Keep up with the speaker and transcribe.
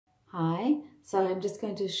Hi, so I'm just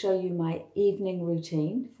going to show you my evening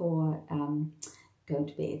routine for going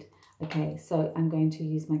to bed. Okay, so I'm going to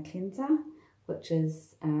use my cleanser, which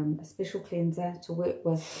is a special cleanser to work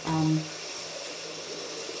with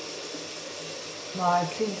my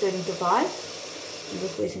cleansing device. I'm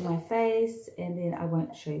just wetting my face, and then I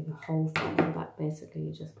won't show you the whole thing, but basically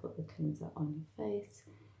you just put the cleanser on your face.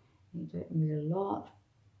 You don't need a lot,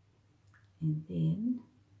 and then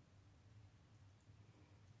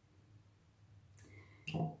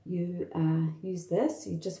you use this.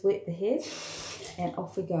 You just wet the head and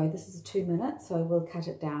off we go. This is 2 minutes, so we'll cut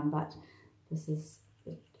it down, but this is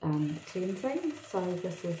cleansing. So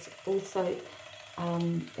this is also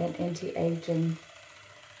an anti-aging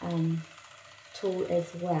tool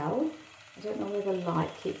as well. I don't know where the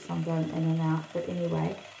light keeps on going in and out, but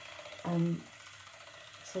anyway,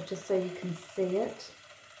 so just so you can see it,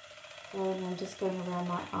 and I'm just going around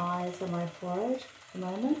my eyes and my forehead at the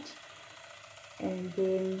moment, and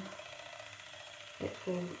then it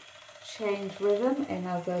will change rhythm and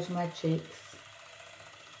I'll go to my cheeks.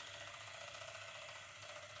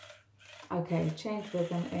 Okay, change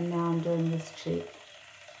rhythm, and now I'm doing this cheek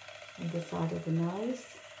and the side of the nose.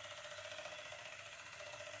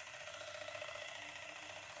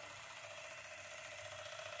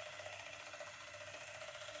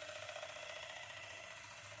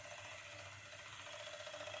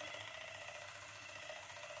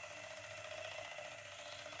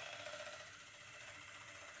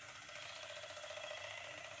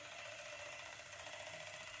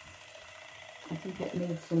 I think it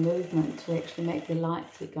needs the movement to actually make the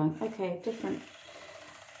lights keep going. Okay, different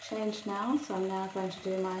change now. So I'm now going to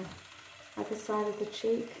do my other side of the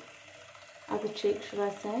cheek, other cheek should I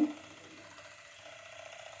say.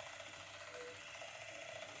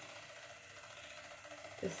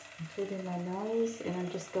 Just including my nose, and I'm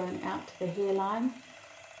just going out to the hairline,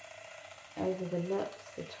 over the lips,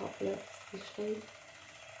 the top lips especially,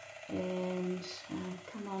 and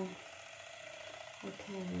come on,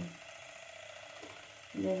 okay.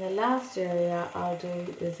 And then the last area I'll do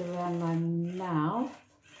is around my mouth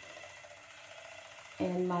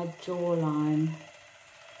and my jawline.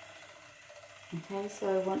 Okay,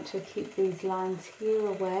 so I want to keep these lines here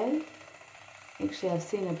away. Actually, I've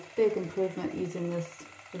seen a big improvement using this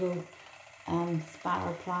little spa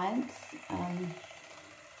appliance.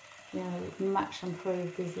 You know, much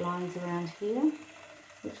improved these lines around here,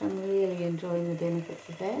 which I'm really enjoying the benefits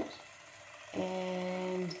of that.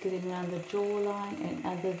 And getting around the jawline and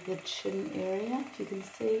under the chin area, if you can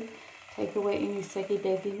see, take away any saggy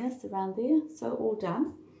bagginess around there. So all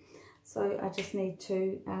done. So I just need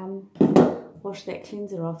to wash that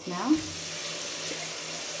cleanser off now,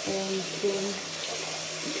 and then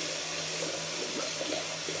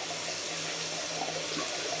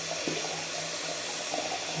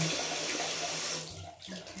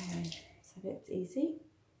okay, so that's easy.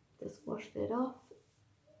 Just wash that off.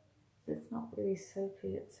 It's not really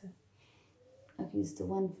soapy. I've used the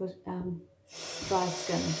one for dry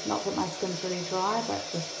skin. Not that my skin's really dry, but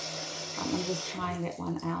I'm just trying that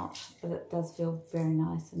one out. But it does feel very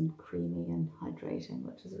nice and creamy and hydrating,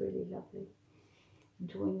 which is really lovely.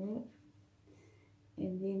 Enjoying it.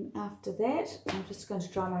 And then after that, I'm just going to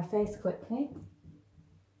dry my face quickly.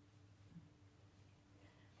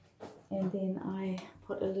 And then I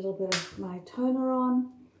put a little bit of my toner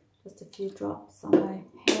on. Just a few drops on my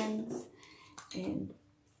hands, and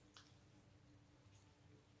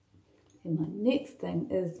my next thing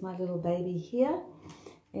is my little baby here,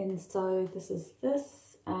 and so this is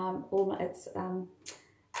it's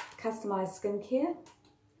customized skincare,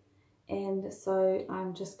 and so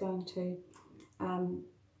I'm just going to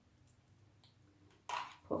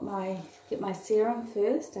get my serum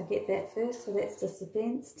first. I get that first, so that's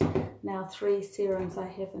dispensed. Now 3 serums I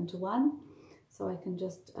have into one. So I can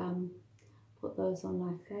just put those on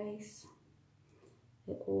my face.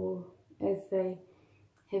 As they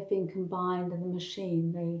have been combined in the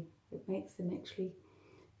machine, it makes them actually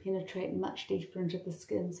penetrate much deeper into the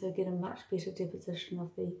skin, so get a much better deposition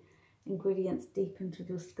of the ingredients deep into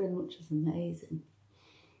the skin, which is amazing.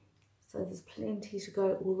 So there's plenty to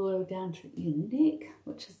go all the way down to your neck,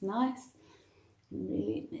 which is nice, and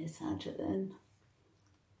really massage it in.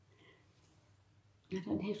 I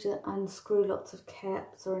don't have to unscrew lots of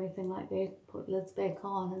caps or anything like that, put lids back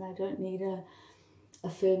on, and I don't need a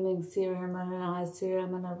firming serum and an eye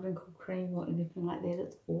serum and a wrinkle cream or anything like that.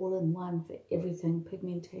 It's all in one for everything,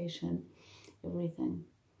 pigmentation, everything.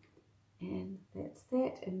 And that's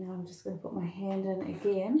that. And now I'm just going to put my hand in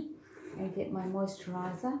again and get my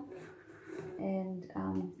moisturizer. And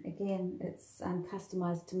again, it's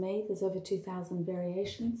customized to me. There's over 2,000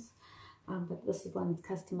 variations. but this is one that's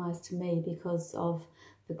customised to me because of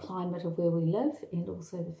the climate of where we live, and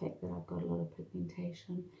also the fact that I've got a lot of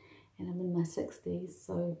pigmentation and I'm in my 60s,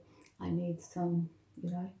 so I need some,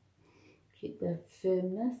 you know, get the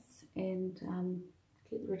firmness and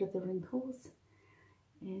get rid of the wrinkles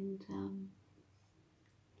and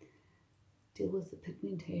deal with the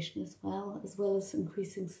pigmentation as well as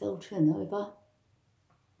increasing cell turnover.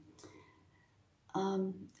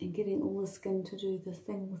 And getting all the skin to do the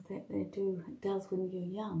things that it does when you're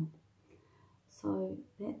young. So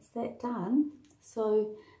that's that done.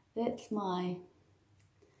 So that's my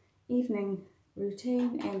evening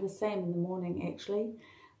routine, and the same in the morning actually.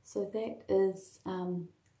 So that is 5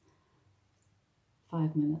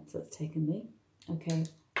 minutes it's taken me. Okay,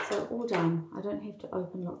 so all done. I don't have to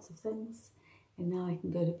open lots of things, and now I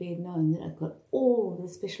can go to bed knowing that I've got all the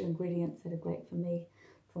special ingredients that are great for me,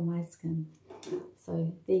 for my skin.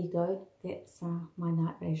 So there you go, that's my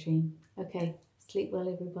night regime. Okay, sleep well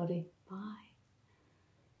everybody, bye.